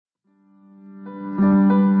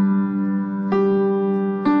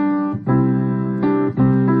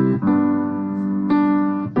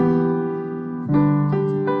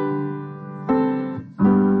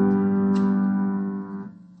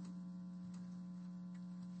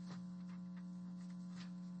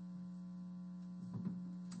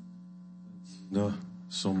No,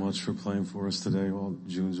 so much for playing for us today while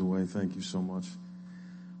June's away. Thank you so much.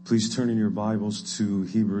 Please turn in your Bibles to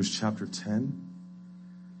Hebrews chapter 10.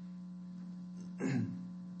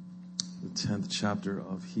 The 10th chapter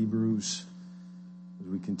of Hebrews. As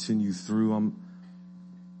we continue through,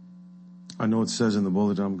 I know it says in the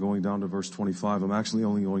bulletin I'm going down to verse 25. I'm actually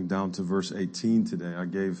only going down to verse 18 today. I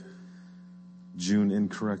gave June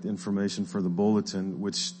incorrect information for the bulletin,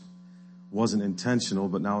 which wasn't intentional,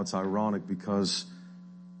 but now it's ironic because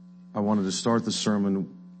I wanted to start the sermon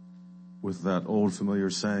with that old familiar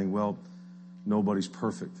saying, well, nobody's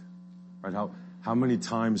perfect, right? How many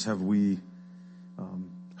times have we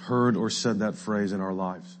heard or said that phrase in our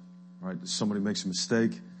lives, right? Somebody makes a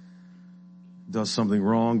mistake, does something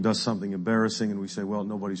wrong, does something embarrassing, and we say, well,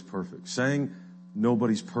 nobody's perfect. Saying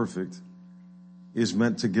nobody's perfect is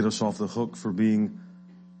meant to get us off the hook for being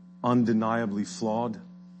undeniably flawed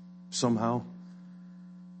somehow.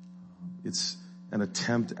 It's an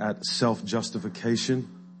attempt at self-justification,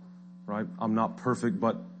 right? I'm not perfect,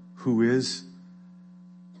 but who is?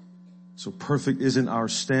 So perfect isn't our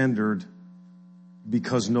standard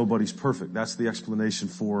because nobody's perfect. That's the explanation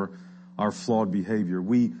for our flawed behavior.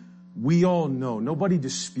 We all know, nobody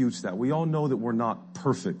disputes that. We all know that we're not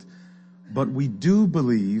perfect, but we do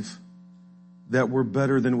believe that we're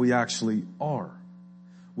better than we actually are.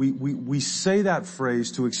 We say that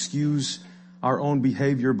phrase to excuse our own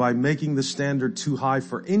behavior by making the standard too high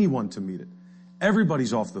for anyone to meet it.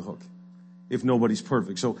 Everybody's off the hook if nobody's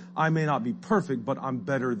perfect. So I may not be perfect, but I'm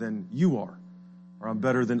better than you are, or I'm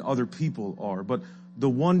better than other people are. But the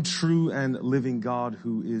one true and living God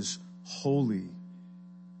who is holy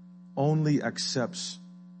only accepts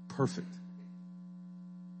perfect.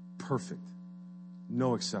 Perfect.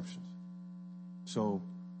 No exceptions. So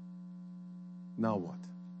now what?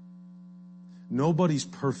 Nobody's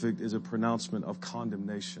perfect is a pronouncement of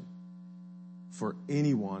condemnation for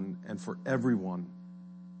anyone and for everyone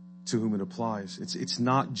to whom it applies. It's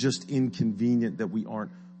not just inconvenient that we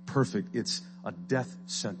aren't perfect. It's a death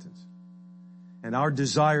sentence. And our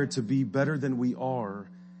desire to be better than we are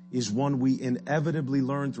is one we inevitably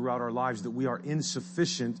learn throughout our lives that we are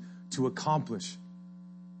insufficient to accomplish.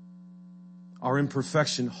 Our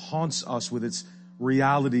imperfection haunts us with its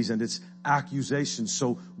realities and its accusations.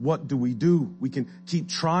 So what do? We can keep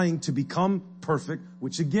trying to become perfect,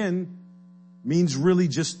 which again means really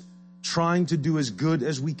just trying to do as good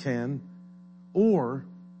as we can, or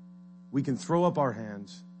we can throw up our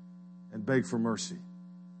hands and beg for mercy.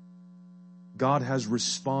 God has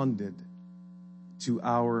responded to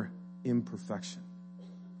our imperfection,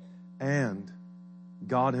 and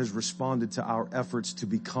God has responded to our efforts to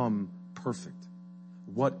become perfect.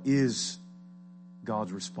 What is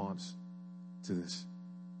God's response to this?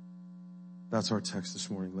 That's our text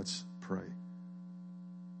this morning. Let's pray.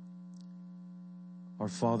 Our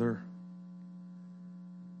Father,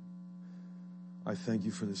 I thank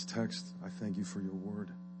you for this text. I thank you for your word.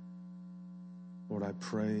 Lord, I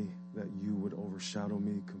pray that you would overshadow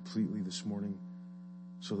me completely this morning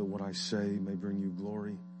so that what I say may bring you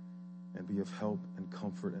glory and be of help and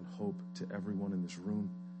comfort and hope to everyone in this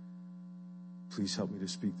room. Please help me to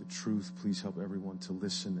speak the truth. Please help everyone to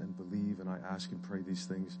listen and believe. And I ask and pray these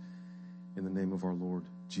things in the name of our Lord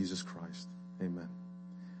Jesus Christ. Amen.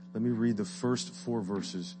 Let me read the first 4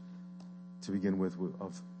 verses to begin with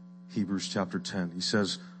of Hebrews chapter 10. He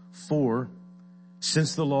says, "For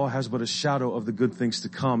since the law has but a shadow of the good things to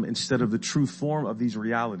come instead of the true form of these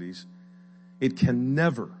realities, it can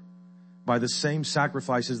never, by the same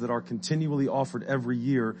sacrifices that are continually offered every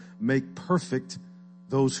year, make perfect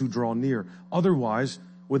those who draw near. Otherwise,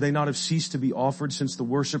 would they not have ceased to be offered, since the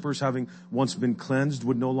worshipers, having once been cleansed,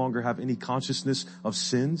 would no longer have any consciousness of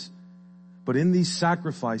sins? But in these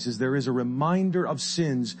sacrifices there is a reminder of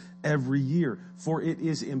sins every year, for it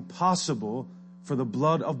is impossible for the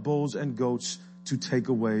blood of bulls and goats to take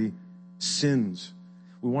away sins."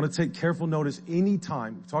 We want to take careful notice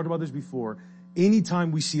anytime, we've talked about this before,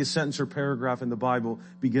 anytime we see a sentence or paragraph in the Bible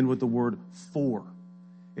begin with the word "for."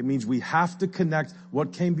 It means we have to connect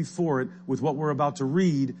what came before it with what we're about to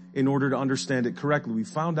read in order to understand it correctly. We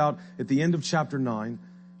found out at the end of chapter 9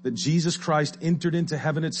 that Jesus Christ entered into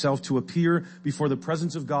heaven itself to appear before the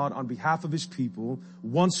presence of God on behalf of his people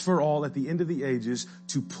once for all at the end of the ages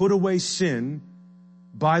to put away sin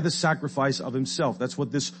by the sacrifice of himself. That's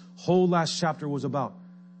what this whole last chapter was about.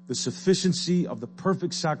 The sufficiency of the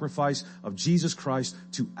perfect sacrifice of Jesus Christ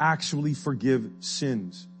to actually forgive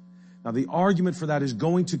sins. Now, the argument for that is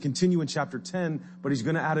going to continue in chapter 10, but he's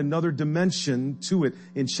going to add another dimension to it.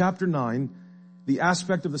 In chapter 9, The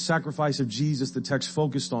aspect of the sacrifice of Jesus the text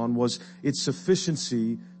focused on was its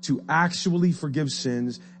sufficiency to actually forgive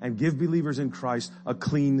sins and give believers in Christ a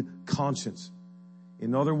clean conscience.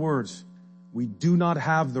 In other words, we do not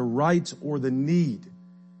have the right or the need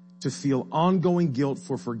to feel ongoing guilt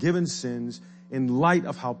for forgiven sins in light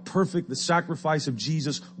of how perfect the sacrifice of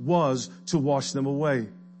Jesus was to wash them away.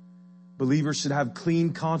 Believers should have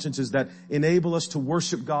clean consciences that enable us to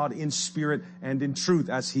worship God in spirit and in truth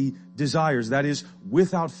as He desires. That is,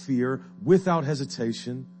 without fear, without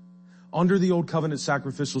hesitation. Under the old covenant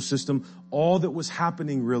sacrificial system, all that was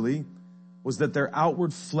happening really was that their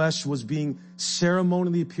outward flesh was being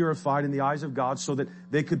ceremonially purified in the eyes of God so that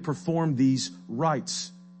they could perform these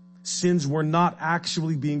rites. Sins were not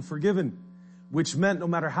actually being forgiven, which meant no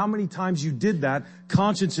matter how many times you did that,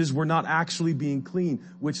 consciences were not actually being clean,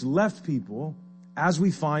 which left people, as we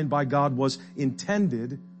find by God was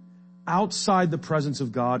intended, outside the presence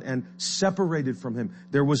of God and separated from Him.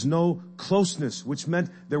 There was no closeness, which meant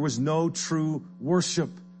there was no true worship.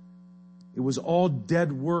 It was all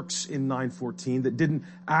dead works in 9:14 that didn't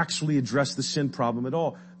actually address the sin problem at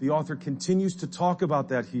all. The author continues to talk about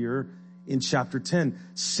that here in chapter 10.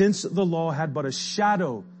 Since the law had but a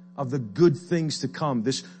shadow of the good things to come,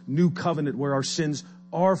 this new covenant where our sins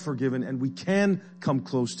are forgiven and we can come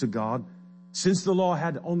close to God, since the law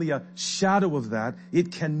had only a shadow of that,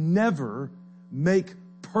 it can never make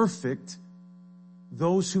perfect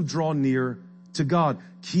those who draw near to God.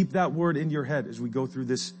 Keep that word in your head as we go through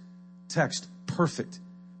this text, perfect,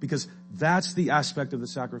 because that's the aspect of the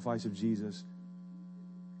sacrifice of Jesus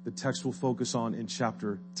the text will focus on in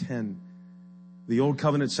chapter 10. The old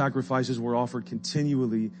covenant sacrifices were offered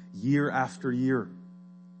continually year after year.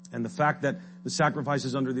 And the fact that the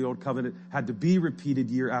sacrifices under the old covenant had to be repeated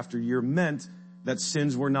year after year meant that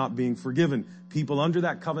sins were not being forgiven. People under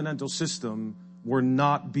that covenantal system were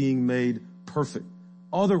not being made perfect.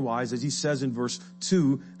 Otherwise, as he says in verse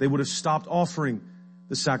 2, they would have stopped offering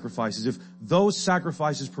the sacrifices. If those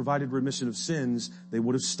sacrifices provided remission of sins, they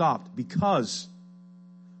would have stopped, because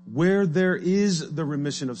where there is the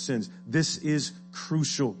remission of sins, this is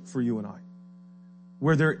crucial for you and I.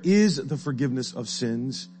 Where there is the forgiveness of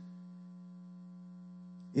sins,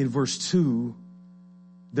 in verse 2,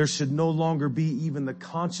 there should no longer be even the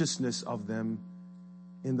consciousness of them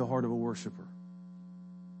in the heart of a worshiper.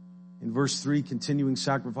 In verse 3, continuing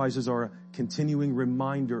sacrifices are a continuing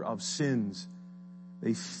reminder of sins.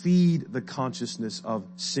 They feed the consciousness of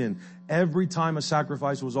sin. Every time a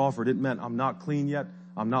sacrifice was offered, it meant I'm not clean yet.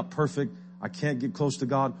 I'm not perfect. I can't get close to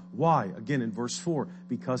God. Why? Again, in verse 4,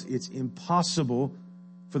 because it's impossible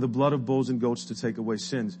for the blood of bulls and goats to take away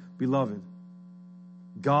sins. Beloved,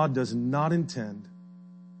 God does not intend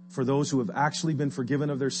for those who have actually been forgiven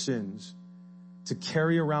of their sins to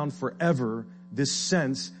carry around forever this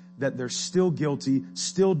sense that they're still guilty,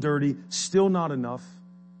 still dirty, still not enough.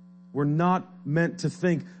 We're not meant to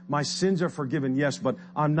think, my sins are forgiven, yes, but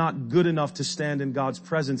I'm not good enough to stand in God's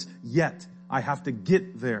presence yet. I have to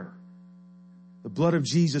get there. The blood of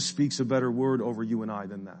Jesus speaks a better word over you and I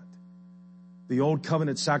than that. The old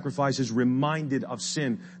covenant sacrifices reminded of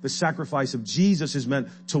sin. The sacrifice of Jesus is meant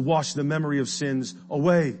to wash the memory of sins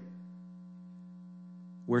away.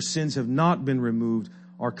 Where sins have not been removed,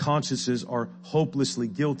 our consciences are hopelessly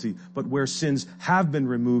guilty. But where sins have been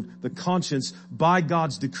removed, the conscience, by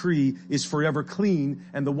God's decree, is forever clean,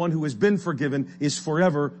 and the one who has been forgiven is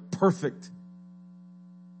forever perfect.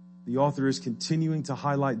 The author is continuing to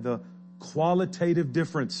highlight the qualitative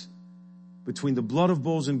difference between the blood of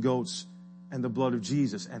bulls and goats and the blood of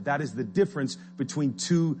Jesus. And that is the difference between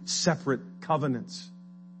two separate covenants.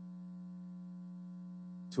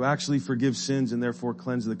 To actually forgive sins and therefore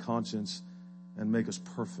cleanse the conscience and make us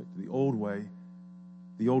perfect. The old way,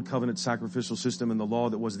 the old covenant sacrificial system and the law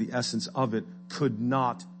that was the essence of it could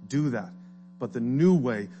not do that. But the new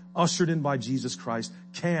way, ushered in by Jesus Christ,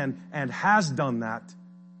 can and has done that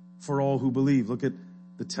for all who believe. Look at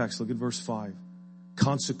the text. Look at verse 5.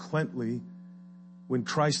 Consequently, when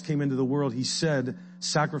Christ came into the world, he said,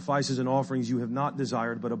 sacrifices and offerings you have not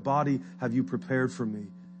desired, but a body have you prepared for me.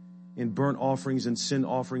 In burnt offerings and sin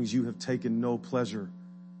offerings you have taken no pleasure.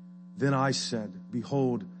 Then I said,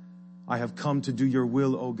 behold, I have come to do your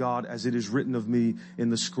will, O God, as it is written of me in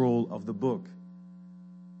the scroll of the book.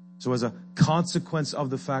 So as a consequence of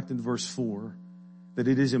the fact in verse 4 that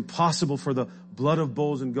it is impossible for the blood of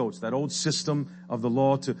bulls and goats, that old system of the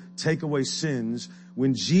law, to take away sins,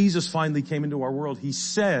 when Jesus finally came into our world, he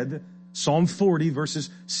said, Psalm 40, verses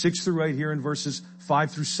 6 through 8 here in verses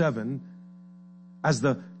 5 through 7, as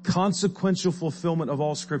the consequential fulfillment of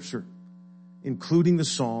all Scripture, including the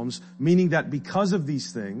Psalms, meaning that because of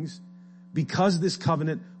these things, because this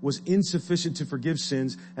covenant was insufficient to forgive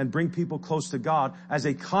sins and bring people close to God, as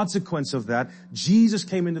a consequence of that, Jesus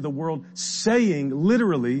came into the world saying,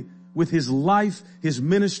 literally, with his life, his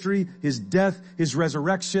ministry, his death, his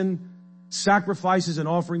resurrection, sacrifices and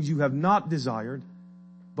offerings you have not desired,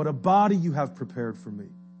 but a body you have prepared for me.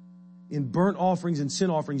 In burnt offerings and sin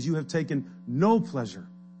offerings you have taken no pleasure.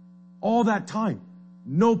 All that time,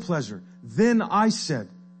 no pleasure. Then I said,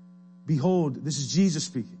 behold, this is Jesus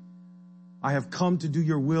speaking, I have come to do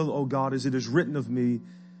your will, O God, as it is written of me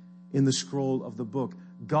in the scroll of the book.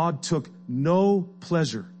 God took no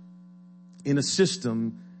pleasure in a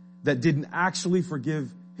system that didn't actually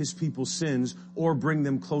forgive his people's sins or bring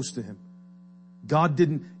them close to him. God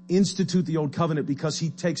didn't institute the old covenant because he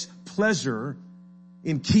takes pleasure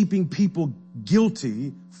in keeping people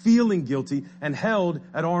guilty, feeling guilty, and held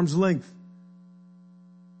at arm's length.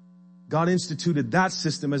 God instituted that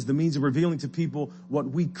system as the means of revealing to people what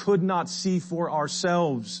we could not see for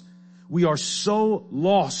ourselves. We are so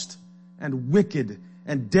lost and wicked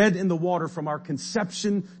and dead in the water from our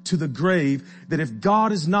conception to the grave that if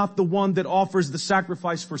God is not the one that offers the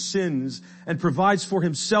sacrifice for sins and provides for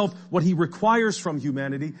himself what he requires from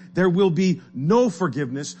humanity, there will be no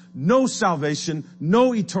forgiveness, no salvation,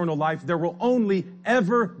 no eternal life. There will only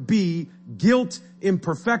ever be guilt,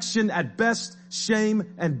 imperfection, at best,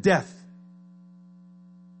 shame, and death.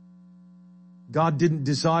 God didn't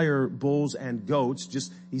desire bulls and goats.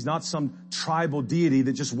 He's not some tribal deity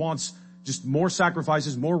that just wants just more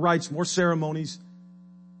sacrifices, more rites, more ceremonies.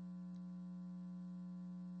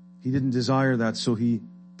 He didn't desire that, so he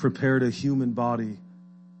prepared a human body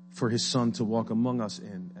for his son to walk among us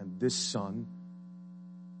in. And this son,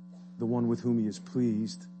 the one with whom he is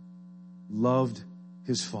pleased, loved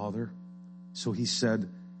his father. So he said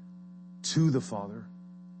to the Father,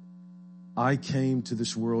 I came to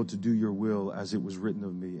this world to do your will as it was written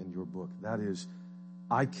of me in your book. That is,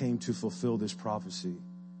 I came to fulfill this prophecy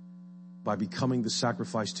by becoming the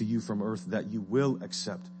sacrifice to you from earth that you will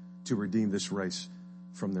accept to redeem this race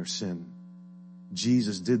from their sin.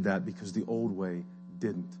 Jesus did that because the old way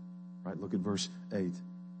didn't. Right? Look at verse 8.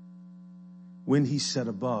 When he said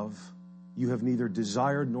above, you have neither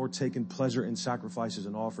desired nor taken pleasure in sacrifices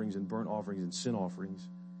and offerings and burnt offerings and sin offerings.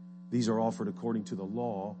 These are offered according to the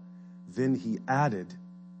law. Then he added,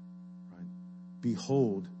 right,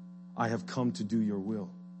 behold, I have come to do your will.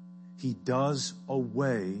 He does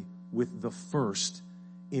away with the first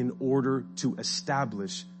in order to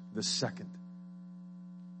establish the second.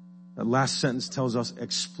 That last sentence tells us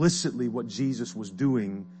explicitly what Jesus was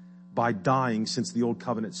doing by dying, since the old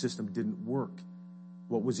covenant system didn't work.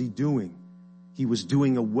 What was he doing? He was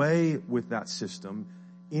doing away with that system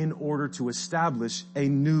in order to establish a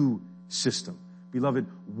new system. Beloved,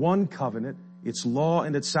 one covenant, its law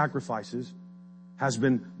and its sacrifices, has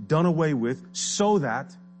been done away with so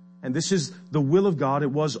that, and this is the will of God,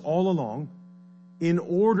 it was all along, in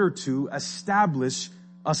order to establish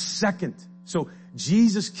a second. So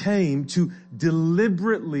Jesus came to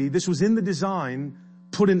deliberately, this was in the design,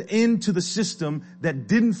 put an end to the system that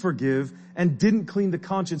didn't forgive and didn't clean the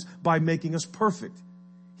conscience by making us perfect.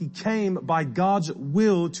 He came by God's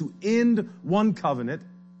will to end one covenant,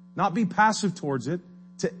 not be passive towards it,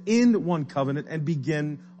 to end one covenant and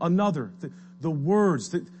begin another. The words,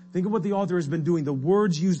 think of what the author has been doing. The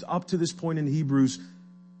words used up to this point in Hebrews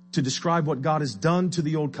to describe what God has done to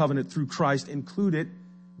the old covenant through Christ include it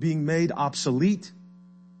being made obsolete,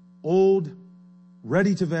 old,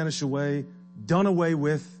 ready to vanish away, done away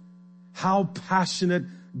with. How passionate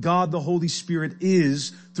God the Holy Spirit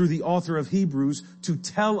is through the author of Hebrews to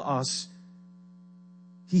tell us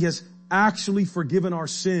he has actually forgiven our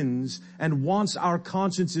sins and wants our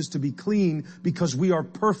consciences to be clean because we are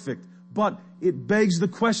perfect. But it begs the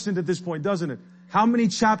question at this point, doesn't it? How many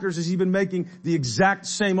chapters has he been making the exact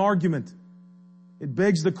same argument? It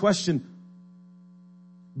begs the question,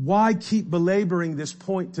 why keep belaboring this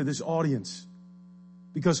point to this audience?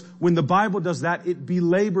 Because when the Bible does that, it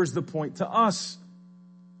belabors the point to us.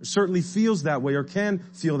 It certainly feels that way or can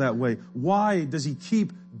feel that way. Why does he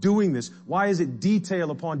keep doing this? Why is it detail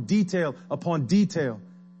upon detail upon detail?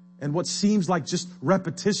 And what seems like just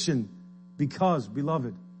repetition? Because,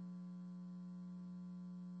 beloved,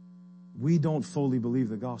 we don't fully believe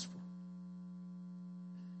the gospel.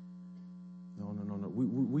 No.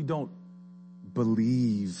 We don't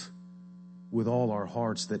believe with all our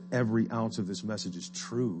hearts that every ounce of this message is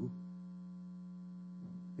true.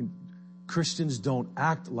 And Christians don't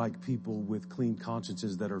act like people with clean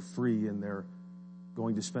consciences that are free and they're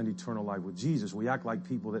going to spend eternal life with Jesus. We act like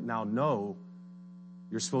people that now know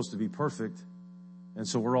you're supposed to be perfect, and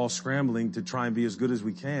so we're all scrambling to try and be as good as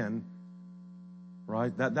we can.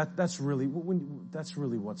 Right? That's really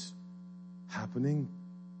what's happening.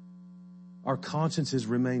 Our consciences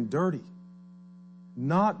remain dirty.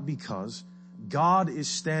 Not because God is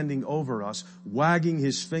standing over us, wagging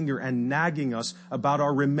his finger and nagging us about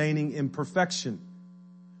our remaining imperfection.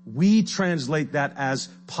 We translate that as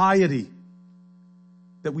piety.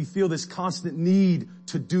 That we feel this constant need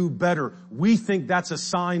to do better. We think that's a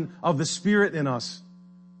sign of the Spirit in us.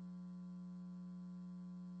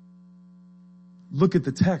 Look at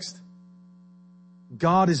the text.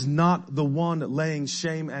 God is not the one laying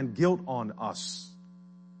shame and guilt on us.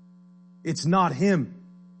 It's not him.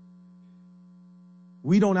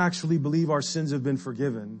 We don't actually believe our sins have been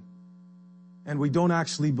forgiven, and we don't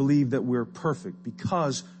actually believe that we're perfect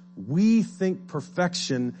because we think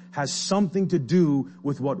perfection has something to do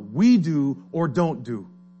with what we do or don't do,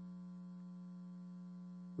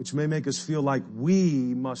 which may make us feel like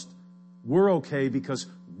we're okay because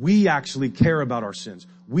we actually care about our sins.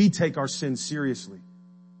 We take our sins seriously.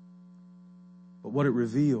 But what it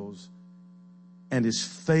reveals, and is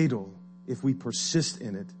fatal if we persist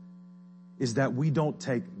in it, is that we don't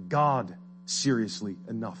take God seriously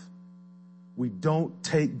enough. We don't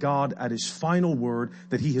take God at his final word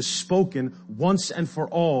that he has spoken once and for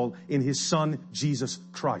all in his Son, Jesus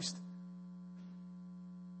Christ.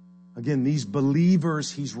 Again, these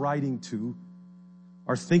believers he's writing to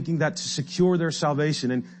are thinking that to secure their salvation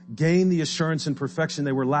and gain the assurance and perfection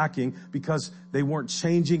they were lacking because they weren't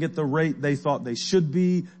changing at the rate they thought they should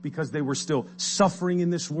be, because they were still suffering in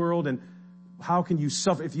this world. And how can you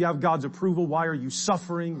suffer? If you have God's approval, why are you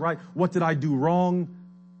suffering, right? What did I do wrong?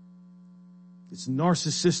 It's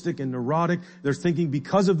narcissistic and neurotic. They're thinking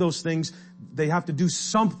because of those things, they have to do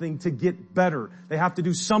something to get better. They have to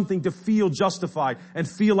do something to feel justified and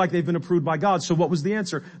feel like they've been approved by God. So what was the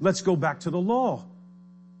answer? Let's go back to the law.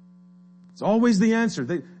 It's always the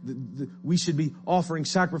answer. We should be offering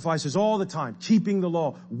sacrifices all the time, keeping the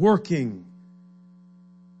law, working.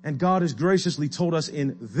 And God has graciously told us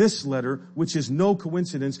in this letter, which is no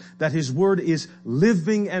coincidence, that his word is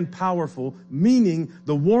living and powerful, meaning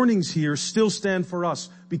the warnings here still stand for us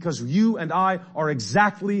because you and I are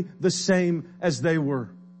exactly the same as they were.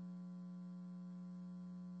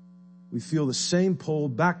 We feel the same pull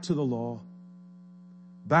back to the law,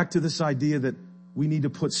 back to this idea that we need to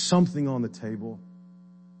put something on the table.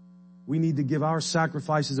 We need to give our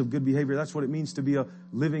sacrifices of good behavior. That's what it means to be a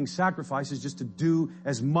living sacrifice, is just to do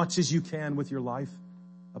as much as you can with your life,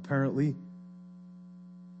 apparently.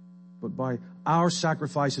 But by our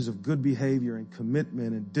sacrifices of good behavior and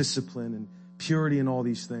commitment and discipline and purity and all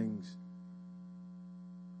these things.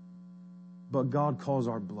 But God calls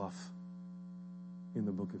our bluff in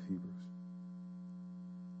the book of Hebrews.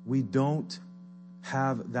 We don't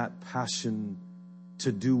have that passion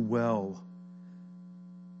to do well.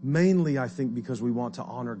 Mainly, I think, because we want to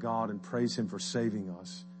honor God and praise him for saving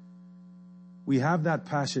us. We have that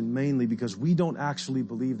passion mainly because we don't actually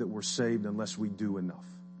believe that we're saved unless we do enough.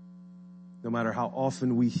 No matter how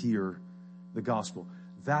often we hear the gospel.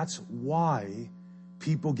 That's why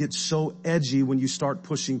people get so edgy when you start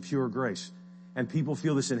pushing pure grace. And people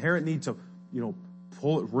feel this inherent need to,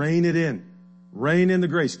 rein it in. Rein in the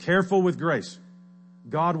grace. Careful with grace.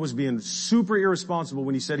 God was being super irresponsible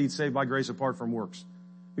when he said he'd save by grace apart from works.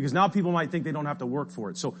 Because now people might think they don't have to work for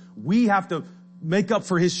it. So we have to make up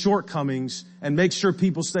for his shortcomings and make sure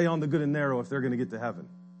people stay on the good and narrow if they're going to get to heaven.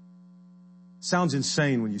 Sounds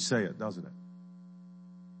insane when you say it, doesn't it?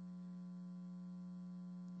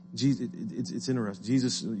 It's interesting.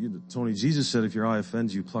 Jesus said, if your eye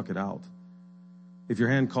offends you, pluck it out. If your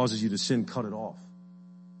hand causes you to sin, cut it off.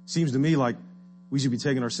 Seems to me like we should be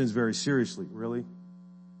taking our sins very seriously. Really?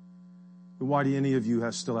 Then why do any of you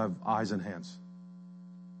still have eyes and hands?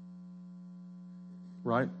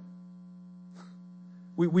 Right?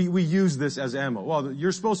 We use this as ammo. Well,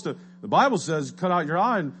 you're supposed to, the Bible says, cut out your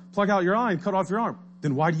eye and pluck out your eye and cut off your arm.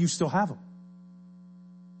 Then why do you still have them?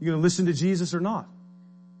 You going to listen to Jesus or not?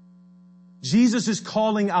 Jesus is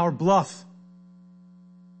calling our bluff.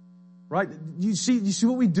 Right? You see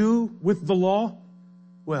what we do with the law?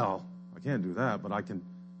 Well, I can't do that, but I can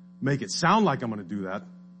make it sound like I'm going to do that.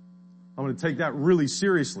 I'm going to take that really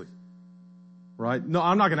seriously. Right? No,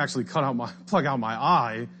 I'm not going to actually plug out my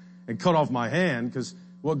eye and cut off my hand, because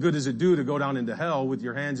what good does it do to go down into hell with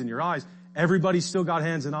your hands and your eyes? Everybody's still got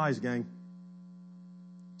hands and eyes, gang.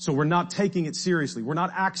 So we're not taking it seriously. We're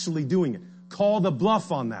not actually doing it. Call the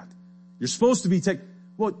bluff on that. You're supposed to be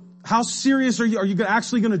how serious are you? Are you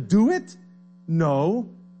actually going to do it? No.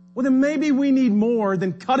 Well, then maybe we need more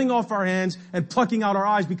than cutting off our hands and plucking out our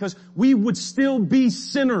eyes, because we would still be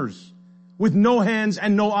sinners with no hands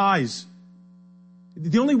and no eyes.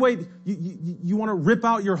 The only way you want to rip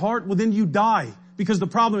out your heart, well then you die. Because the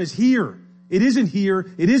problem is here. It isn't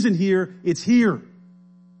here. It isn't here. It's here.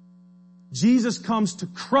 Jesus comes to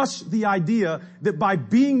crush the idea that by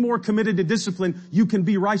being more committed to discipline, you can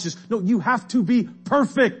be righteous. No, you have to be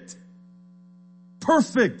perfect.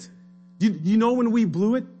 Perfect. Do you know when we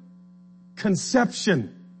blew it?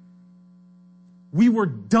 Conception. We were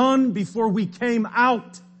done before we came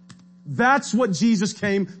out. That's what Jesus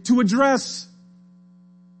came to address.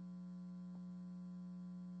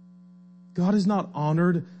 God is not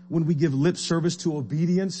honored when we give lip service to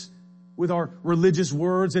obedience with our religious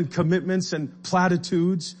words and commitments and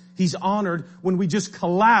platitudes. He's honored when we just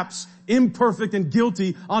collapse imperfect and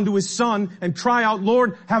guilty onto His Son and cry out,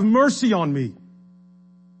 Lord, have mercy on me.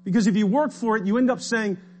 Because if you work for it, you end up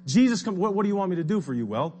saying, Jesus, what do you want me to do for you?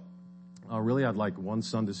 Well, really, I'd like one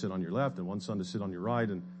son to sit on your left and one son to sit on your right.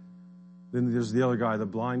 And then there's the other guy, the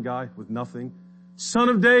blind guy with nothing. Son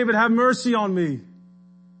of David, have mercy on me.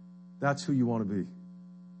 That's who you want to be.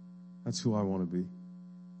 That's who I want to be.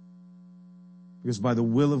 Because by the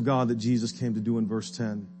will of God that Jesus came to do in verse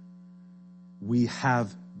 10, we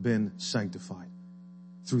have been sanctified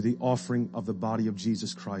through the offering of the body of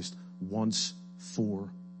Jesus Christ once for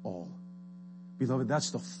all. Beloved, that's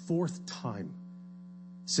the fourth time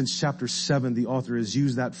since chapter 7 the author has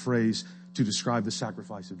used that phrase to describe the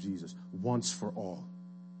sacrifice of Jesus. Once for all.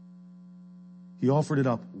 He offered it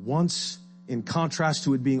up once, in contrast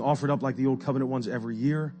to it being offered up like the old covenant ones every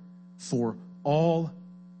year, for all,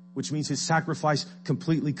 which means His sacrifice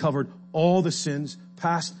completely covered all the sins,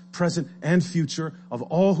 past, present, and future, of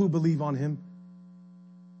all who believe on Him.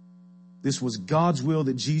 This was God's will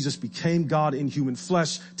that Jesus became God in human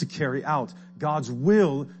flesh to carry out. God's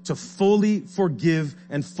will to fully forgive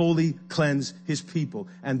and fully cleanse His people.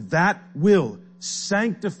 And that will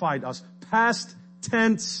sanctified us, past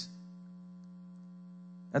tense.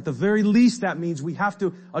 At the very least, that means we have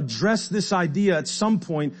to address this idea at some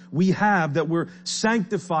point we have that we're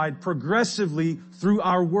sanctified progressively through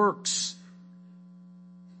our works.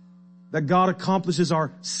 That God accomplishes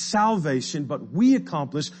our salvation, but we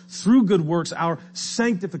accomplish through good works our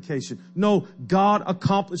sanctification. No, God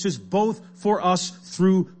accomplishes both for us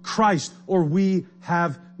through Christ, or we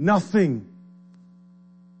have nothing.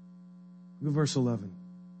 Look at verse 11.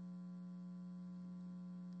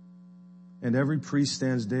 And every priest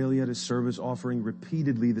stands daily at his service, offering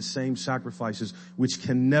repeatedly the same sacrifices, which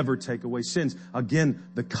can never take away sins. Again,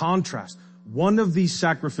 the contrast. One of these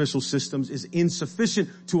sacrificial systems is insufficient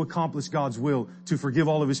to accomplish God's will, to forgive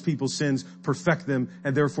all of His people's sins, perfect them,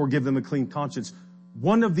 and therefore give them a clean conscience.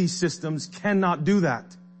 One of these systems cannot do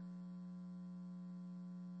that.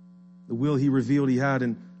 The will He revealed He had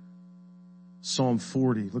in Psalm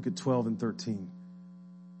 40. Look at 12 and 13.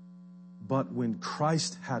 But when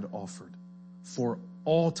Christ had offered for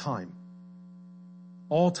all time,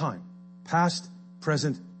 past,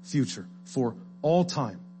 present, future, for all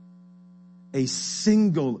time, a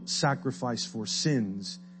single sacrifice for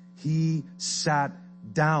sins, He sat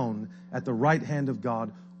down at the right hand of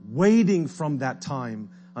God, waiting from that time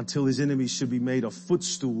until His enemies should be made a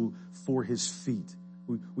footstool for His feet.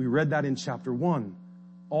 We read that in chapter 1.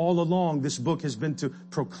 All along, this book has been to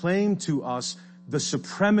proclaim to us the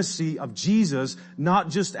supremacy of Jesus, not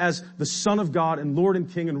just as the Son of God and Lord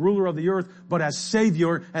and King and ruler of the earth, but as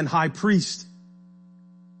Savior and High Priest.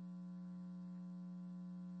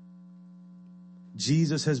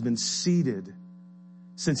 Jesus has been seated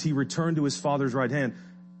since He returned to His Father's right hand,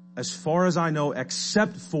 as far as I know,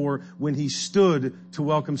 except for when He stood to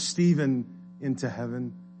welcome Stephen into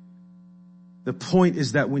heaven. The point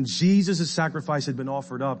is that when Jesus' sacrifice had been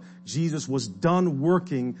offered up, Jesus was done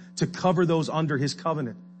working to cover those under His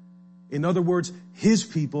covenant. In other words, His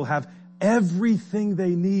people have everything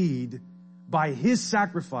they need by His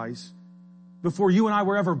sacrifice before you and I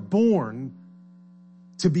were ever born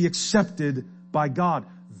to be accepted by God.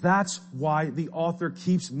 That's why the author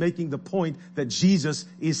keeps making the point that Jesus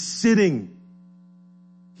is sitting.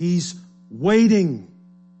 He's waiting.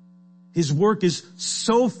 His work is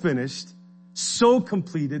so finished, so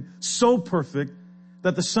completed, so perfect,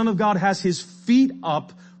 that the Son of God has His feet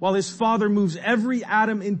up while His Father moves every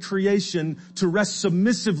atom in creation to rest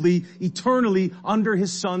submissively, eternally under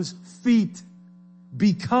His Son's feet.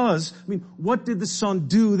 Because, what did the Son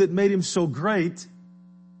do that made Him so great?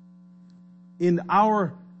 In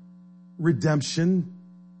our redemption,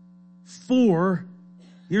 for,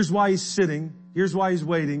 here's why He's sitting, here's why He's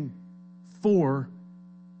waiting, for,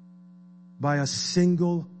 by a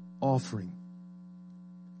single offering,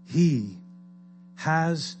 He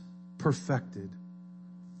has perfected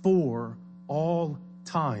for all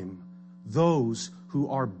time those who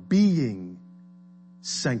are being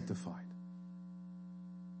sanctified.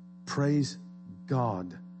 Praise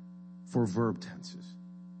God for verb tenses.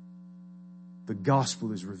 The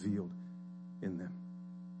gospel is revealed in them.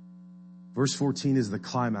 Verse 14 is the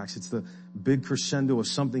climax. It's the big crescendo of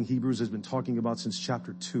something Hebrews has been talking about since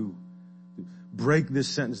chapter 2. Break this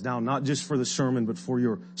sentence down, not just for the sermon, but for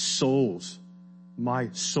your souls. My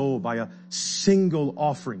soul, by a single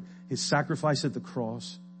offering, his sacrifice at the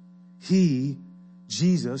cross. He,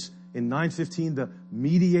 Jesus, in 9:15, the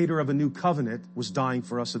mediator of a new covenant, was dying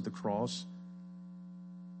for us at the cross.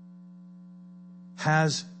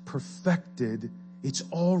 Has perfected, it's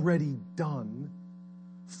already done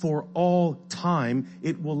for all time.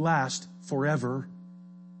 It will last forever.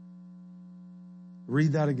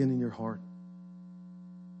 Read that again in your heart.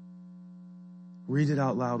 Read it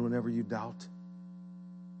out loud whenever you doubt.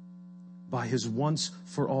 By his once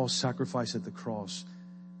for all sacrifice at the cross,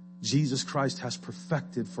 Jesus Christ has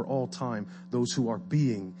perfected for all time those who are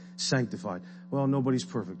being sanctified. Well, nobody's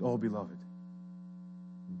perfect. Oh, beloved,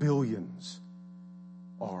 billions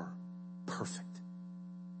are perfect.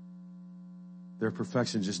 Their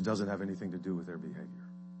perfection just doesn't have anything to do with their behavior.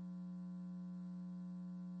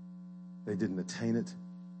 They didn't attain it.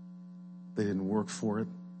 They didn't work for it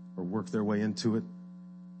or work their way into it.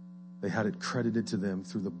 They had it credited to them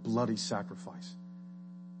through the bloody sacrifice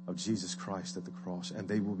of Jesus Christ at the cross, and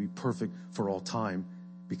they will be perfect for all time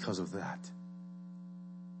because of that.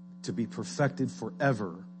 To be perfected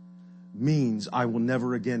forever means I will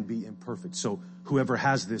never again be imperfect. So whoever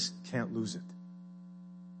has this can't lose it.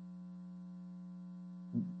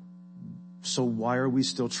 So why are we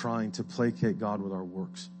still trying to placate God with our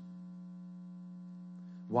works?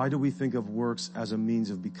 Why do we think of works as a means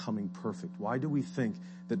of becoming perfect? Why do we think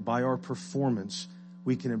that by our performance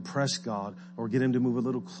we can impress God or get him to move a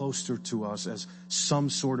little closer to us as some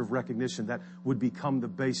sort of recognition that would become the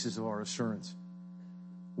basis of our assurance?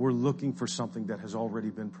 We're looking for something that has already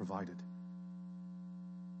been provided.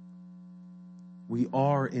 We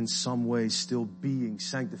are in some way still being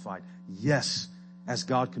sanctified. Yes, as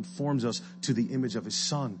God conforms us to the image of his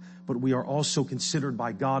Son. But we are also considered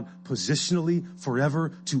by God positionally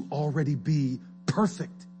forever to already be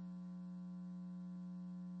perfect.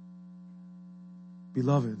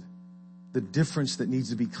 Beloved, the difference that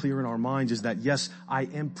needs to be clear in our minds is that, yes, I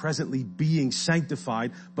am presently being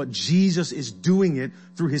sanctified, but Jesus is doing it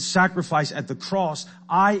through his sacrifice at the cross.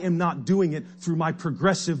 I am not doing it through my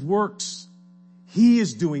progressive works. He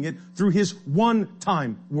is doing it through his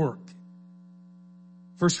one-time work.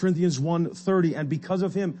 1 Corinthians 1:30, and because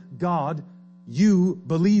of him, God, you,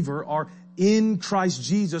 believer, are in Christ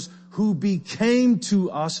Jesus, who became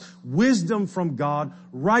to us wisdom from God,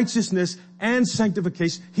 righteousness and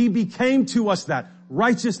sanctification. He became to us that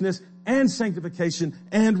righteousness and sanctification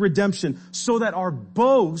and redemption, so that our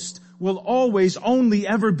boast will always only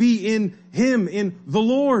ever be in him, in the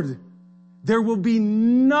Lord. There will be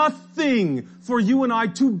nothing for you and I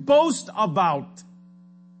to boast about.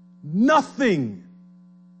 Nothing.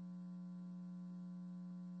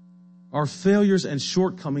 Our failures and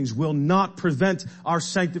shortcomings will not prevent our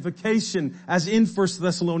sanctification. As in 1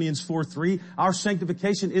 Thessalonians 4:3, our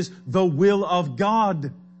sanctification is the will of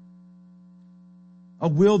God. A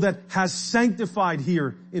will that has sanctified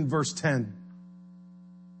here in verse 10.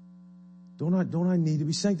 Don't I need to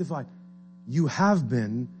be sanctified? You have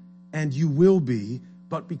been and you will be,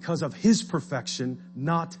 but because of his perfection,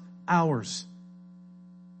 not ours.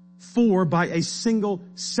 For by a single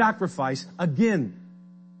sacrifice, again,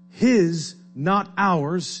 his, not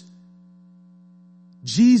ours,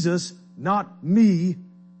 Jesus, not me,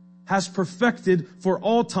 has perfected for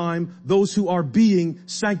all time those who are being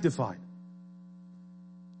sanctified.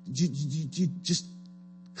 Do you just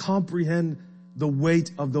comprehend the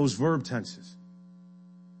weight of those verb tenses?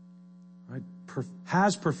 Right?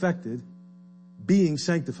 Has perfected, being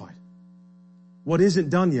sanctified. What isn't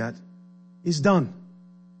done yet is done.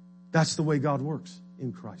 That's the way God works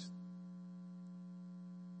in Christ.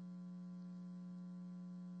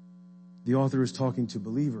 The author is talking to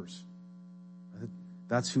believers.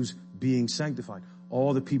 That's who's being sanctified.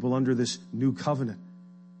 All the people under this new covenant.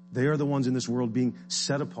 They are the ones in this world being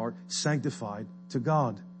set apart, sanctified to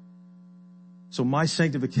God. So my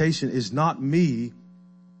sanctification is not me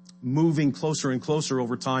moving closer and closer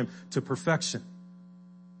over time to perfection.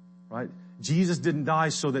 Right? Jesus didn't die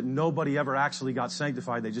so that nobody ever actually got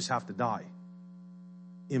sanctified. They just have to die.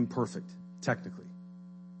 Imperfect, technically.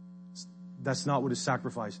 That's not what his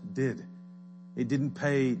sacrifice did. It didn't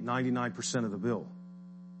pay 99% of the bill.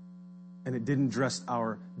 And it didn't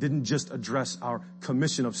just address our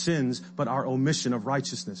commission of sins, but our omission of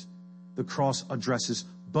righteousness. The cross addresses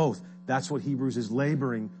both. That's what Hebrews is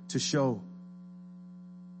laboring to show.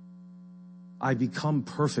 I become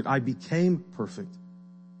perfect. I became perfect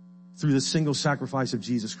through the single sacrifice of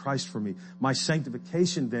Jesus Christ for me. My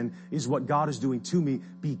sanctification then is what God is doing to me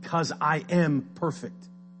because I am perfect.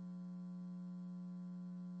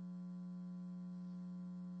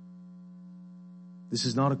 This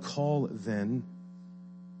is not a call then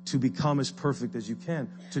to become as perfect as you can,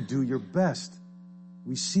 to do your best.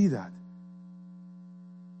 We see that.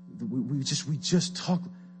 We just talk,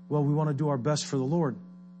 well, we want to do our best for the Lord.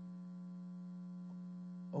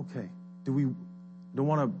 Okay. Don't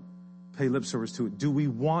want to pay lip service to it. Do we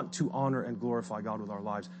want to honor and glorify God with our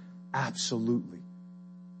lives? Absolutely.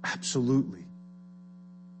 Absolutely.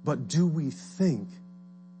 But do we think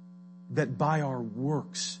that by our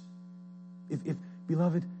works,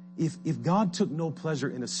 beloved, if God took no pleasure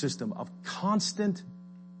in a system of constant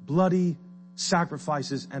bloody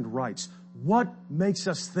sacrifices and rites, what makes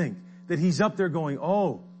us think that he's up there going,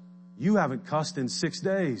 oh, you haven't cussed in 6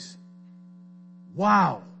 days?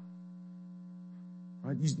 Wow.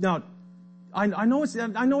 Right? Now, I know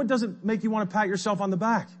it doesn't make you want to pat yourself on the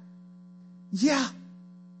back. Yeah.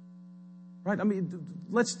 Right? I mean,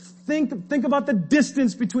 let's think about the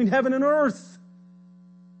distance between heaven and earth.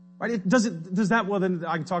 Right? Well, then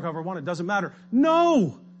I can talk however I want. It doesn't matter.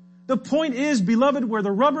 No. The point is, beloved, where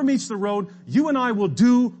the rubber meets the road, you and I will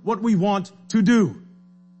do what we want to do.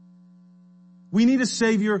 We need a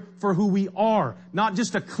Savior for who we are, not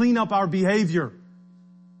just to clean up our behavior.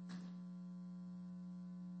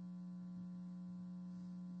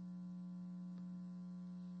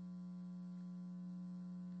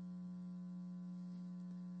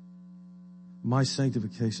 My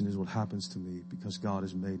sanctification is what happens to me because God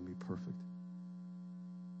has made me perfect.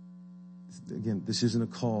 Again, this isn't a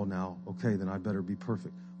call now, okay, then I better be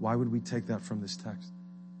perfect. Why would we take that from this text?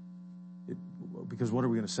 Because what are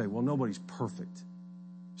we going to say? Well, nobody's perfect.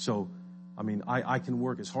 So, I mean, I can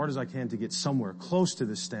work as hard as I can to get somewhere close to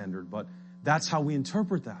this standard, but that's how we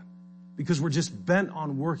interpret that. Because we're just bent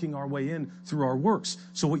on working our way in through our works.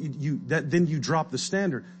 So what then you drop the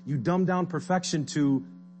standard. You dumb down perfection to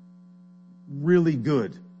really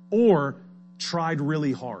good or tried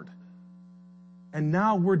really hard. And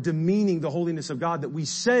now we're demeaning the holiness of God that we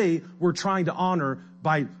say we're trying to honor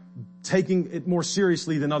by taking it more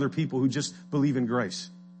seriously than other people who just believe in grace.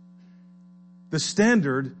 The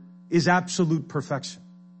standard is absolute perfection.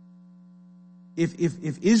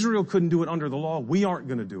 If Israel couldn't do it under the law, we aren't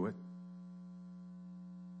going to do it.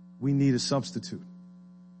 We need a substitute.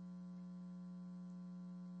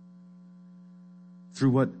 Through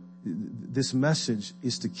what this message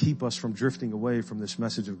is to keep us from drifting away from this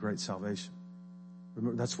message of great salvation.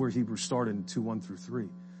 Remember, that's where Hebrews started in 2:1-3.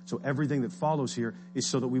 So everything that follows here is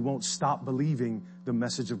so that we won't stop believing the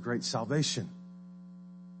message of great salvation.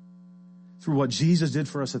 Through what Jesus did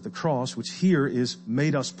for us at the cross, which here is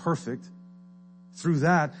made us perfect, through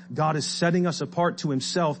that, God is setting us apart to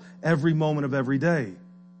himself every moment of every day.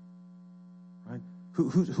 Right?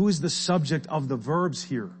 Who is the subject of the verbs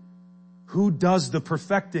here? Who does the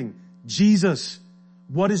perfecting? Jesus.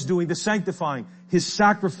 What is doing the sanctifying? His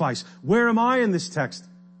sacrifice. Where am I in this text?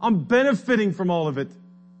 I'm benefiting from all of it.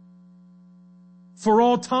 For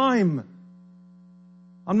all time.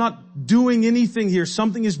 I'm not doing anything here.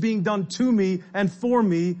 Something is being done to me and for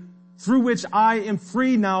me, through which I am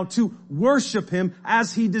free now to worship him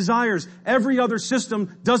as he desires. Every other system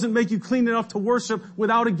doesn't make you clean enough to worship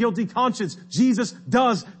without a guilty conscience. Jesus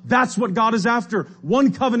does. That's what God is after.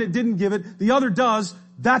 One covenant didn't give it. The other does.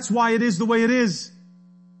 That's why it is the way it is.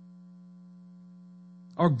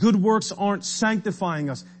 Our good works aren't sanctifying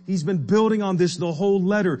us. He's been building on this the whole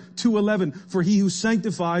letter. 2:11. For he who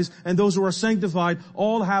sanctifies and those who are sanctified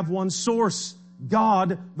all have one source.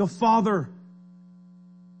 God the Father.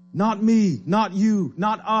 Not me, not you,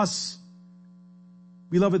 not us.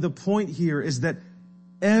 Beloved, the point here is that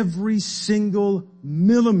every single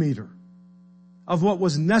millimeter of what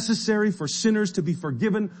was necessary for sinners to be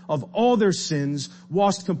forgiven of all their sins,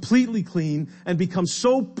 washed completely clean, and become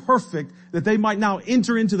so perfect that they might now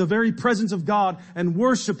enter into the very presence of God and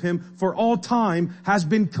worship him for all time, has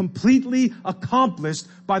been completely accomplished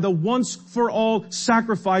by the once for all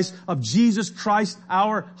sacrifice of Jesus Christ,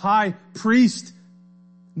 our high priest.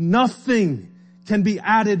 Nothing can be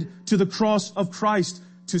added to the cross of Christ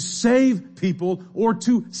to save people or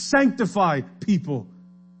to sanctify people.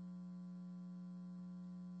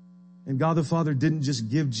 And God the Father didn't just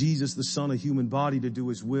give Jesus the Son a human body to do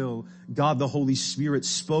his will. God the Holy Spirit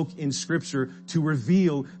spoke in Scripture to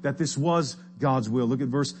reveal that this was God's will. Look at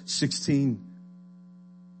verse 15.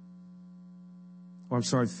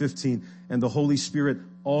 And the Holy Spirit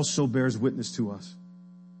also bears witness to us,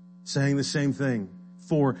 saying the same thing.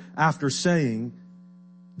 For after saying,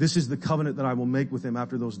 This is the covenant that I will make with them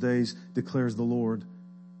after those days, declares the Lord.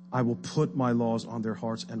 I will put my laws on their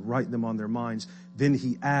hearts and write them on their minds. Then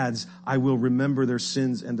he adds, I will remember their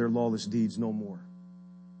sins and their lawless deeds no more.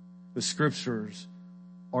 The scriptures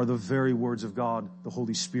are the very words of God, the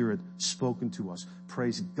Holy Spirit spoken to us.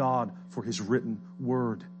 Praise God for his written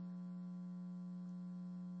word.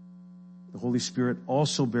 The Holy Spirit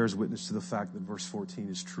also bears witness to the fact that verse 14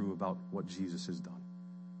 is true about what Jesus has done.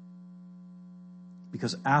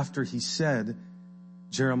 Because after he said,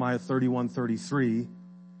 Jeremiah 31:33,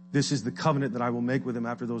 this is the covenant that I will make with them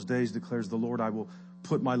after those days, declares the Lord. I will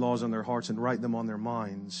put my laws on their hearts and write them on their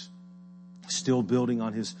minds. Still building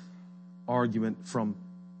on his argument from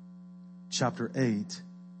chapter 8.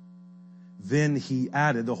 Then he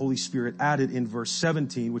added, the Holy Spirit added in verse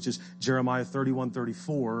 17, which is Jeremiah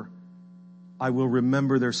 31:34, I will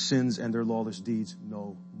remember their sins and their lawless deeds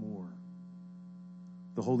no more.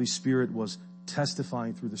 The Holy Spirit was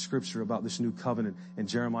testifying through the scripture about this new covenant in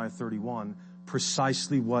Jeremiah 31,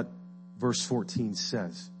 precisely what verse 14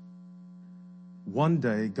 says. One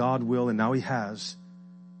day God will, and now he has,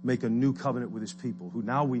 make a new covenant with his people, who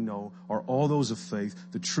now we know are all those of faith,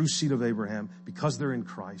 the true seed of Abraham, because they're in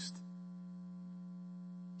Christ.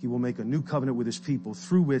 He will make a new covenant with his people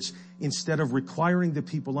through which, instead of requiring the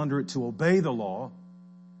people under it to obey the law,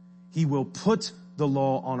 he will put the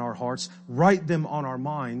law on our hearts, write them on our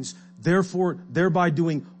minds, therefore, thereby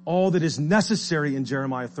doing all that is necessary in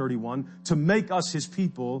Jeremiah 31 to make us his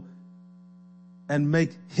people and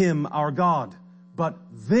make him our God. But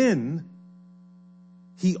then,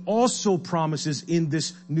 he also promises in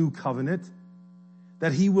this new covenant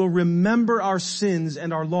that he will remember our sins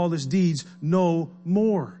and our lawless deeds no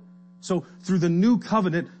more. So through the new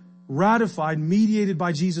covenant, ratified, mediated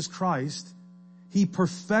by Jesus Christ, he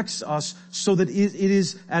perfects us so that it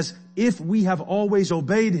is as if we have always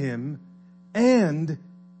obeyed him, and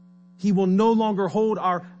he will no longer hold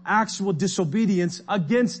our actual disobedience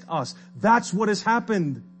against us. That's what has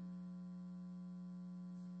happened.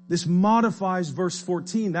 This modifies verse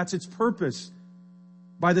 14. That's its purpose.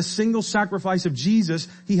 By the single sacrifice of Jesus,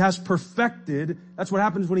 he has perfected. That's what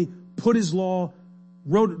happens when he put his law,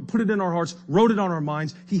 put it in our hearts, wrote it on our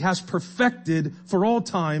minds. He has perfected for all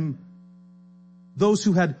time those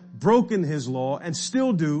who had broken his law and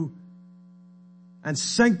still do, and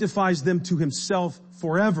sanctifies them to himself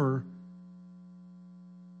forever.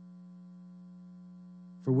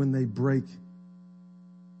 For when they break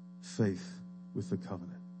faith with the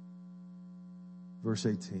covenant. Verse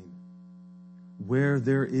 18. Where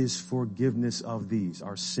there is forgiveness of these,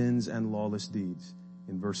 our sins and lawless deeds,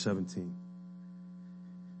 in verse 17.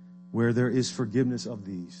 Where there is forgiveness of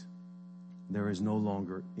these, there is no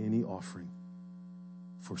longer any offering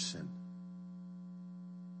for sin.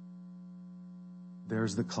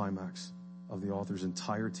 There's the climax of the author's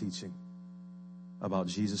entire teaching about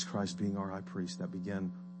Jesus Christ being our high priest that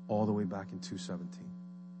began all the way back in 2:17.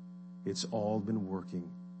 It's all been working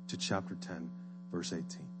to chapter 10, verse 18.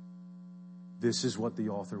 This is what the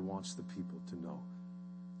author wants the people to know.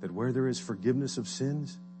 That where there is forgiveness of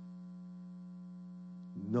sins,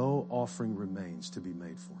 no offering remains to be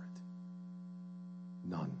made for it.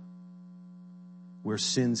 None. Where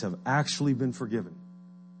sins have actually been forgiven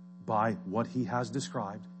by what he has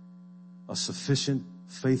described, a sufficient,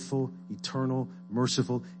 faithful, eternal,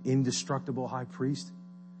 merciful, indestructible high priest,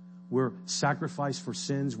 where sacrifice for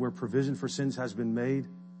sins, where provision for sins has been made,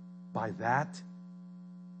 by that,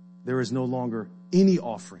 there is no longer any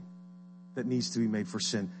offering that needs to be made for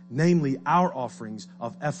sin, namely our offerings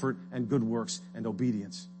of effort and good works and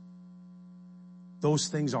obedience. Those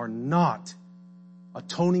things are not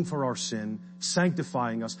atoning for our sin,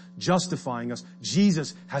 sanctifying us, justifying us.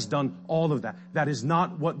 Jesus has done all of that. That is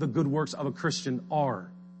not what the good works of a Christian are.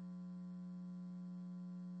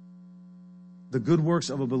 The good works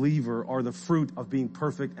of a believer are the fruit of being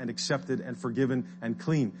perfect and accepted and forgiven and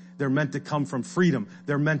clean. They're meant to come from freedom.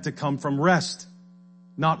 They're meant to come from rest,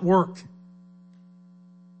 not work.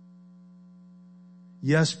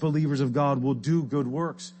 Yes, believers of God will do good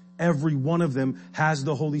works. Every one of them has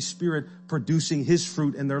the Holy Spirit producing his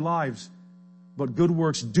fruit in their lives. But good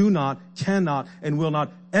works do not, cannot, and will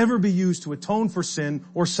not ever be used to atone for sin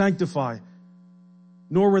or sanctify.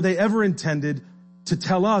 Nor were they ever intended to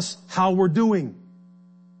tell us how we're doing.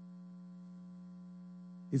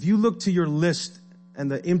 If you look to your list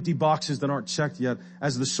and the empty boxes that aren't checked yet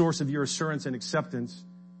as the source of your assurance and acceptance,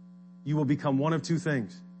 you will become one of two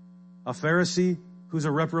things. A Pharisee who's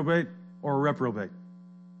a reprobate, or a reprobate.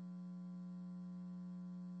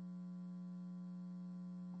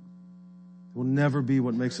 It will never be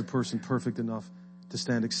what makes a person perfect enough to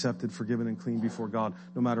stand accepted, forgiven, and clean before God,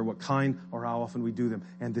 no matter what kind or how often we do them.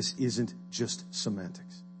 And this isn't just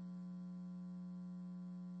semantics.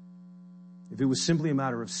 If it was simply a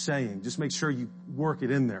matter of saying, just make sure you work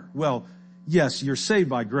it in there. Well, yes, you're saved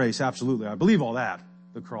by grace, absolutely. I believe all that,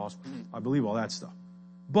 the cross. I believe all that stuff.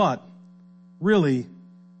 But really,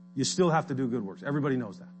 you still have to do good works. Everybody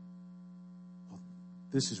knows that. Well,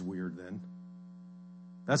 this is weird then.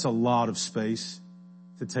 That's a lot of space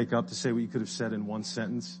to take up to say what you could have said in one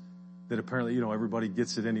sentence that apparently, everybody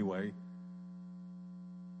gets it anyway.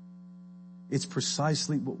 It's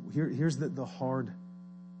precisely, here's the hard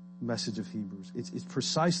message of Hebrews. It's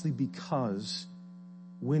precisely because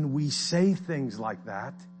when we say things like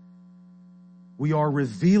that, we are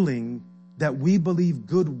revealing that we believe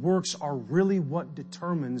good works are really what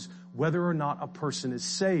determines whether or not a person is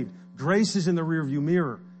saved. Grace is in the rearview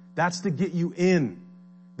mirror. That's to get you in.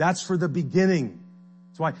 That's for the beginning.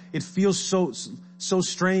 That's why it feels so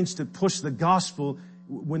strange to push the gospel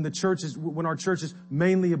when our church is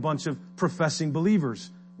mainly a bunch of professing believers.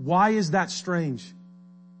 Why is that strange?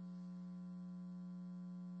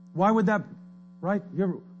 Why would that, right?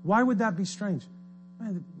 Why would that be strange?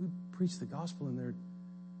 Man, we preach the gospel in there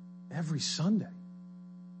every Sunday.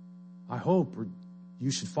 I hope, or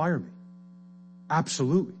you should fire me.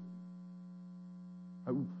 Absolutely.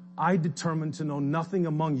 I determined to know nothing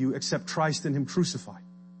among you except Christ and Him crucified.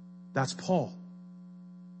 That's Paul.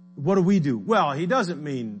 What do we do? Well, he doesn't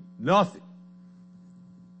mean nothing.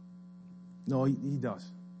 No, he does.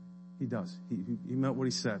 He does. He meant what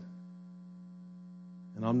he said.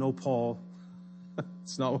 And I'm no Paul.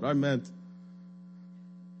 It's not what I meant.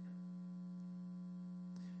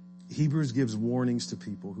 Hebrews gives warnings to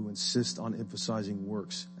people who insist on emphasizing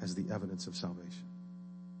works as the evidence of salvation.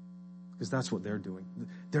 Because that's what they're doing.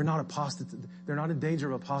 They're not in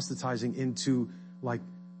danger of apostatizing into like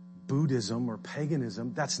Buddhism or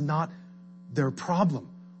paganism. That's not their problem.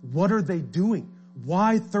 What are they doing?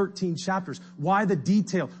 Why 13 chapters? Why the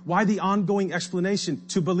detail? Why the ongoing explanation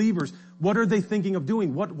to believers? What are they thinking of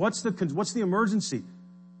doing? What's the emergency?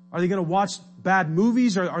 Are they going to watch bad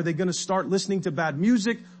movies? Or are they going to start listening to bad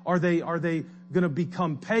music? Are they going to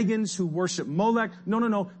become pagans who worship Molech?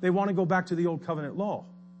 No. They want to go back to the old covenant law.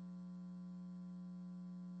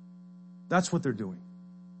 That's what they're doing.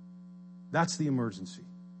 That's the emergency.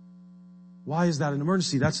 Why is that an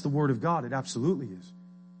emergency? That's the Word of God. It absolutely is.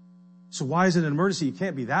 So why is it an emergency? It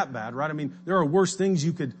can't be that bad, right? I mean, there are worse things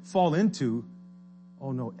you could fall into.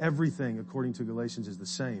 Oh no, everything, according to Galatians, is the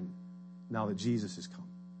same now that Jesus has come.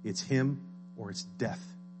 It's Him or it's death.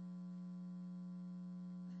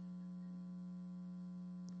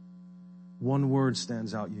 One word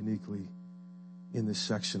stands out uniquely in this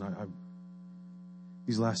section.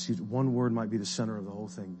 These last few, one word might be the center of the whole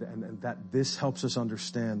thing. And that this helps us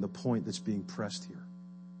understand the point that's being pressed here.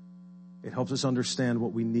 It helps us understand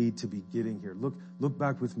what we need to be getting here. Look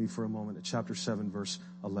back with me for a moment at chapter 7, verse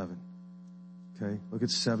 11. Okay? Look at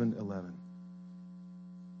 7:11.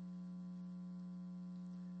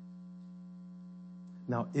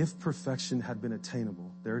 Now, if perfection had been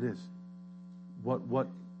attainable, there it is.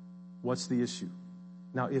 What's the issue?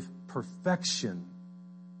 Now, if perfection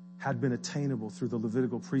had been attainable through the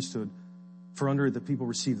Levitical priesthood, for under it the people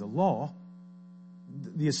received the law,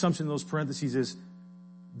 the assumption in those parentheses is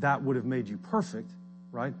that would have made you perfect,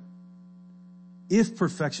 right? If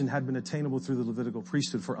perfection had been attainable through the Levitical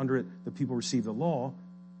priesthood, for under it the people received the law,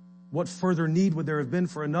 what further need would there have been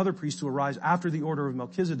for another priest to arise after the order of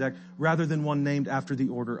Melchizedek rather than one named after the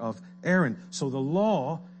order of Aaron? So the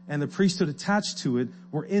law and the priesthood attached to it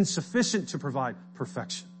were insufficient to provide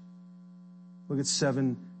perfection. Look at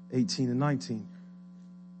 7:18 and 19.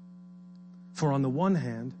 For on the one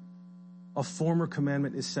hand, a former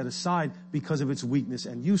commandment is set aside because of its weakness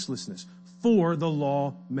and uselessness. For the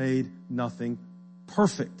law made nothing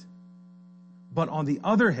perfect. But on the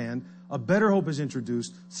other hand, a better hope is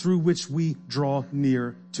introduced through which we draw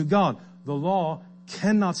near to God. The law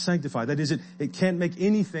cannot sanctify. That is, it can't make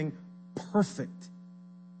anything perfect.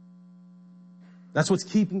 That's what's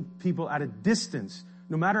keeping people at a distance.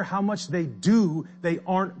 No matter how much they do, they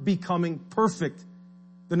aren't becoming perfect.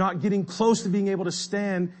 They're not getting close to being able to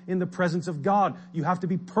stand in the presence of God. You have to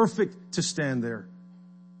be perfect to stand there.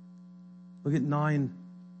 Look at 9,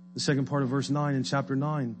 the second part of verse 9 in chapter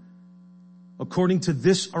 9. According to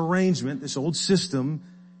this arrangement, this old system,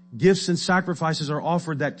 gifts and sacrifices are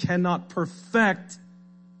offered that cannot perfect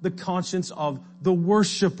the conscience of the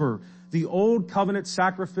worshiper. The old covenant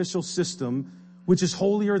sacrificial system, which is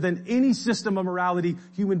holier than any system of morality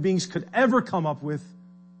human beings could ever come up with.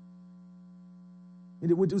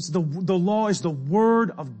 The law is the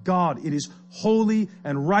word of God. It is holy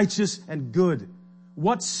and righteous and good.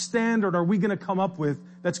 What standard are we going to come up with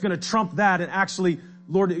that's going to trump that and actually,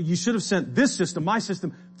 Lord, you should have sent this system, my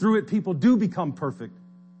system. Through it, people do become perfect.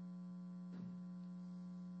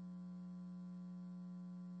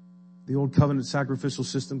 The old covenant sacrificial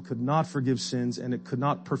system could not forgive sins, and it could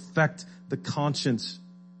not perfect the conscience.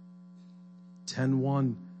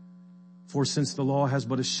 10:1. For since the law has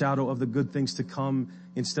but a shadow of the good things to come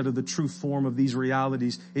instead of the true form of these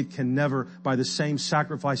realities, it can never, by the same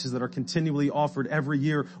sacrifices that are continually offered every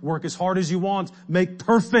year, work as hard as you want, make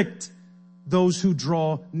perfect those who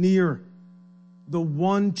draw near. The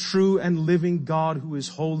one true and living God who is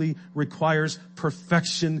holy requires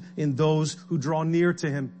perfection in those who draw near to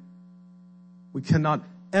him. We cannot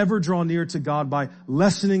ever draw near to God by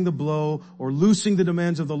lessening the blow or loosing the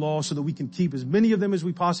demands of the law so that we can keep as many of them as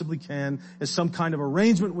we possibly can as some kind of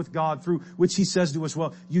arrangement with God through which he says to us,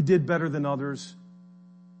 well, you did better than others.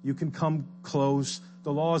 You can come close.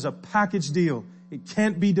 The law is a package deal. It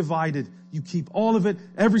can't be divided. You keep all of it,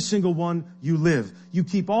 every single one, you live. You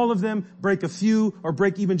keep all of them, break a few, or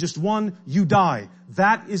break even just one, you die.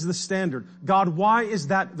 That is the standard. God, why is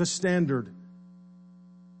that the standard?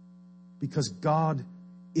 Because God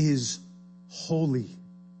is holy.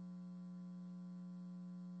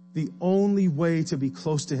 The only way to be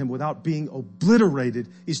close to him without being obliterated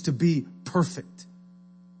is to be perfect.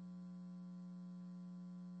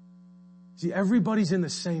 See, everybody's in the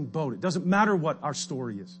same boat. It doesn't matter what our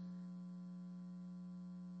story is.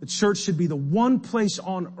 The church should be the one place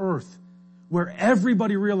on earth where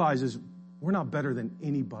everybody realizes we're not better than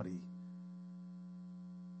anybody.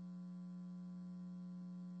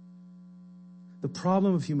 The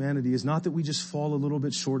problem of humanity is not that we just fall a little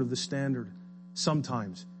bit short of the standard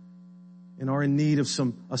sometimes and are in need of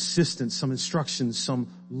some assistance, some instructions, some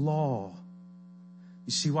law.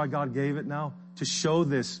 You see why God gave it now? To show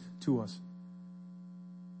this to us.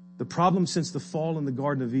 The problem since the fall in the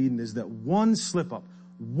Garden of Eden is that one slip up,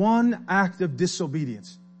 one act of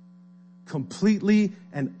disobedience completely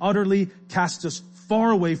and utterly casts us far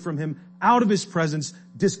away from him, out of his presence,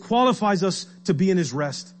 disqualifies us to be in his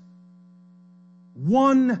rest.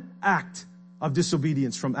 One act of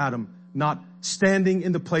disobedience from Adam, not standing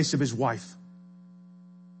in the place of his wife.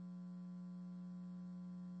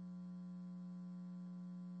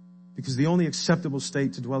 Because the only acceptable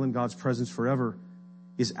state to dwell in God's presence forever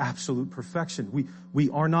is absolute perfection. We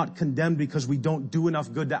are not condemned because we don't do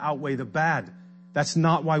enough good to outweigh the bad. That's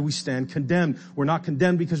not why we stand condemned. We're not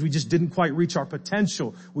condemned because we just didn't quite reach our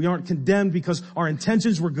potential. We aren't condemned because our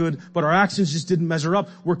intentions were good, but our actions just didn't measure up.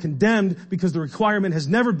 We're condemned because the requirement has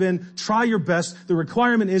never been, try your best. The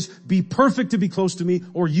requirement is, be perfect to be close to me,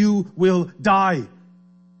 or you will die.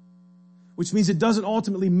 Which means it doesn't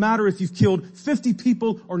ultimately matter if you've killed 50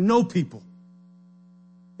 people or no people.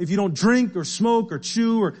 If you don't drink or smoke or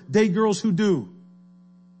chew or date girls who do.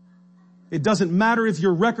 It doesn't matter if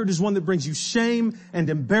your record is one that brings you shame and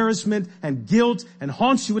embarrassment and guilt and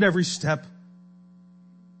haunts you at every step.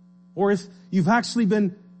 Or if you've actually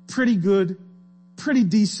been pretty good, pretty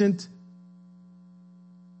decent.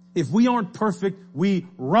 If we aren't perfect, we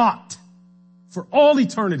rot for all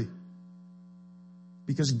eternity.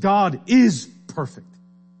 Because God is perfect.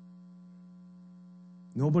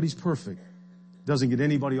 Nobody's perfect. Doesn't get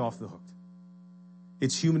anybody off the hook.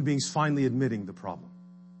 It's human beings finally admitting the problem.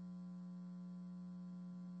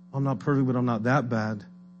 I'm not perfect, but I'm not that bad.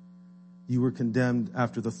 You were condemned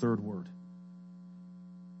after the third word.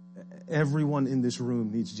 Everyone in this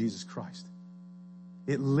room needs Jesus Christ.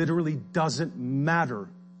 It literally doesn't matter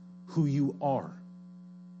who you are.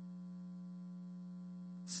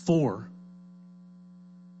 For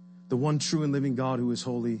the one true and living God who is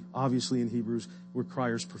holy, obviously in Hebrews,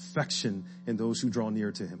 requires perfection in those who draw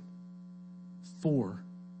near to him. For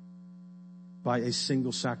by a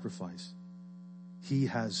single sacrifice, he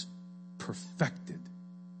has perfected.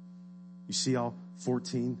 You see how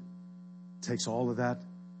 14 takes all of that?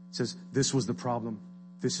 It says, this was the problem.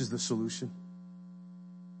 This is the solution.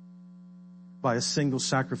 By a single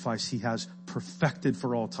sacrifice, he has perfected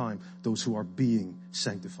for all time those who are being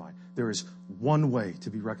sanctified. There is one way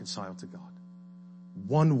to be reconciled to God.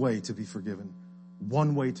 One way to be forgiven.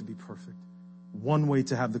 One way to be perfect. One way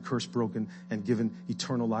to have the curse broken and given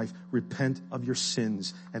eternal life. Repent of your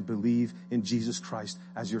sins and believe in Jesus Christ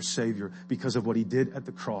as your Savior because of what he did at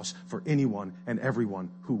the cross for anyone and everyone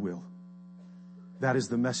who will. That is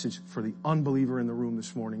the message for the unbeliever in the room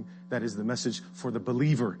this morning. That is the message for the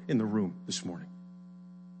believer in the room this morning.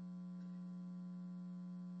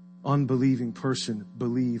 Unbelieving person,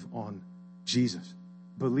 believe on Jesus.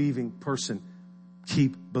 Believing person,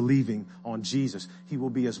 keep believing on Jesus. He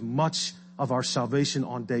will be as much of our salvation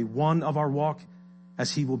on day one of our walk as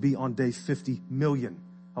he will be on day 50 million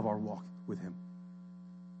of our walk with him.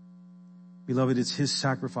 Beloved, it's his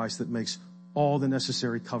sacrifice that makes all the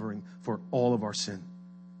necessary covering for all of our sin.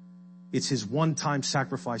 It's his one-time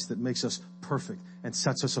sacrifice that makes us perfect and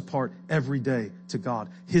sets us apart every day to God.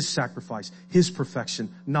 His sacrifice, his perfection,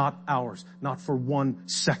 not ours, not for 1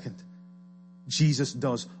 second. Jesus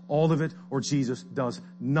does all of it, or Jesus does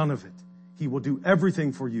none of it. He will do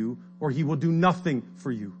everything for you, or he will do nothing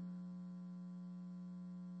for you.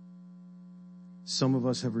 Some of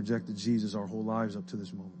us have rejected Jesus our whole lives up to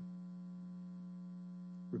this moment.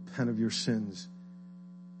 Repent of your sins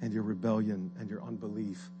and your rebellion and your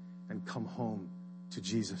unbelief and come home to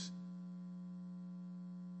Jesus.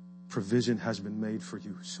 Provision has been made for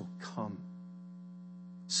you, so come.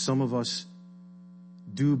 Some of us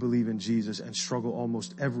do believe in Jesus and struggle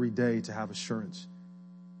almost every day to have assurance,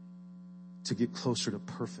 to get closer to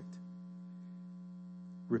perfect.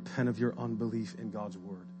 Repent of your unbelief in God's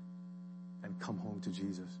word and come home to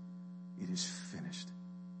Jesus. It is finished.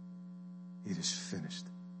 It is finished.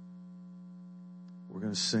 We're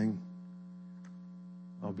going to sing.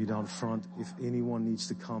 I'll be down front. If anyone needs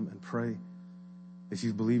to come and pray, if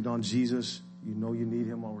you've believed on Jesus, you know you need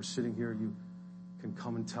him while we're sitting here, you can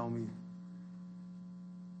come and tell me.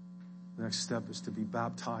 The next step is to be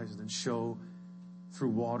baptized and show through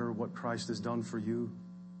water what Christ has done for you.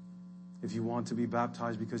 If you want to be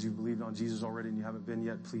baptized because you've believed on Jesus already and you haven't been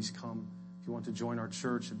yet, please come. If you want to join our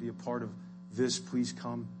church and be a part of this, please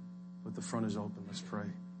come. But the front is open. Let's pray.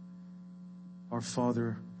 Our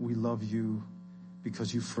Father, we love you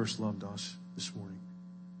because you first loved us this morning.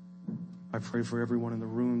 I pray for everyone in the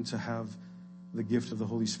room to have the gift of the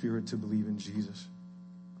Holy Spirit to believe in Jesus.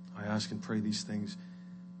 I ask and pray these things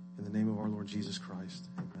in the name of our Lord Jesus Christ.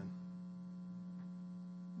 Amen.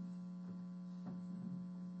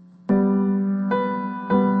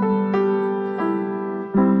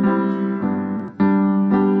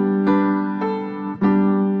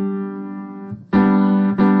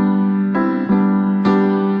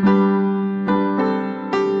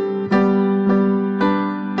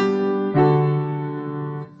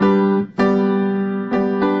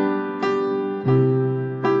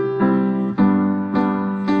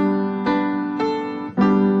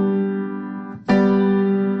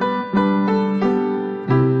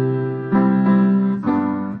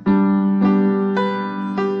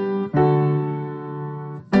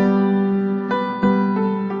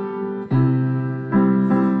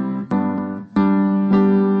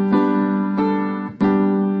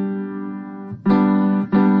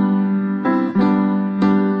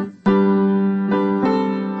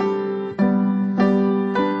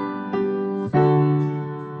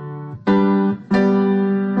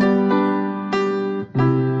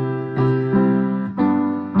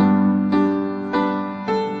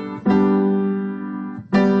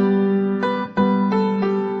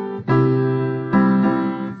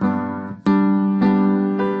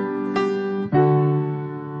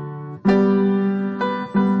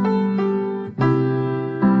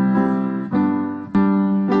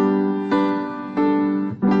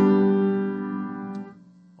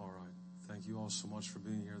 So much for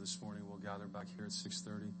being here this morning. We'll gather back here at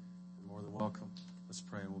 6:30. You're more than welcome. Let's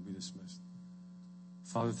pray and we'll be dismissed.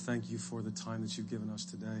 Father, thank you for the time that you've given us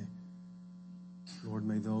today. Lord,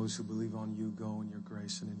 may those who believe on you go in your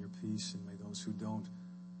grace and in your peace, and may those who don't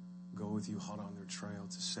go with you hot on their trail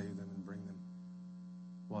to save them and bring them.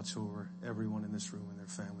 Watch over everyone in this room and their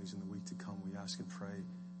families in the week to come. We ask and pray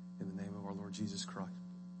in the name of our Lord Jesus Christ.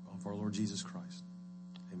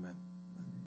 Amen.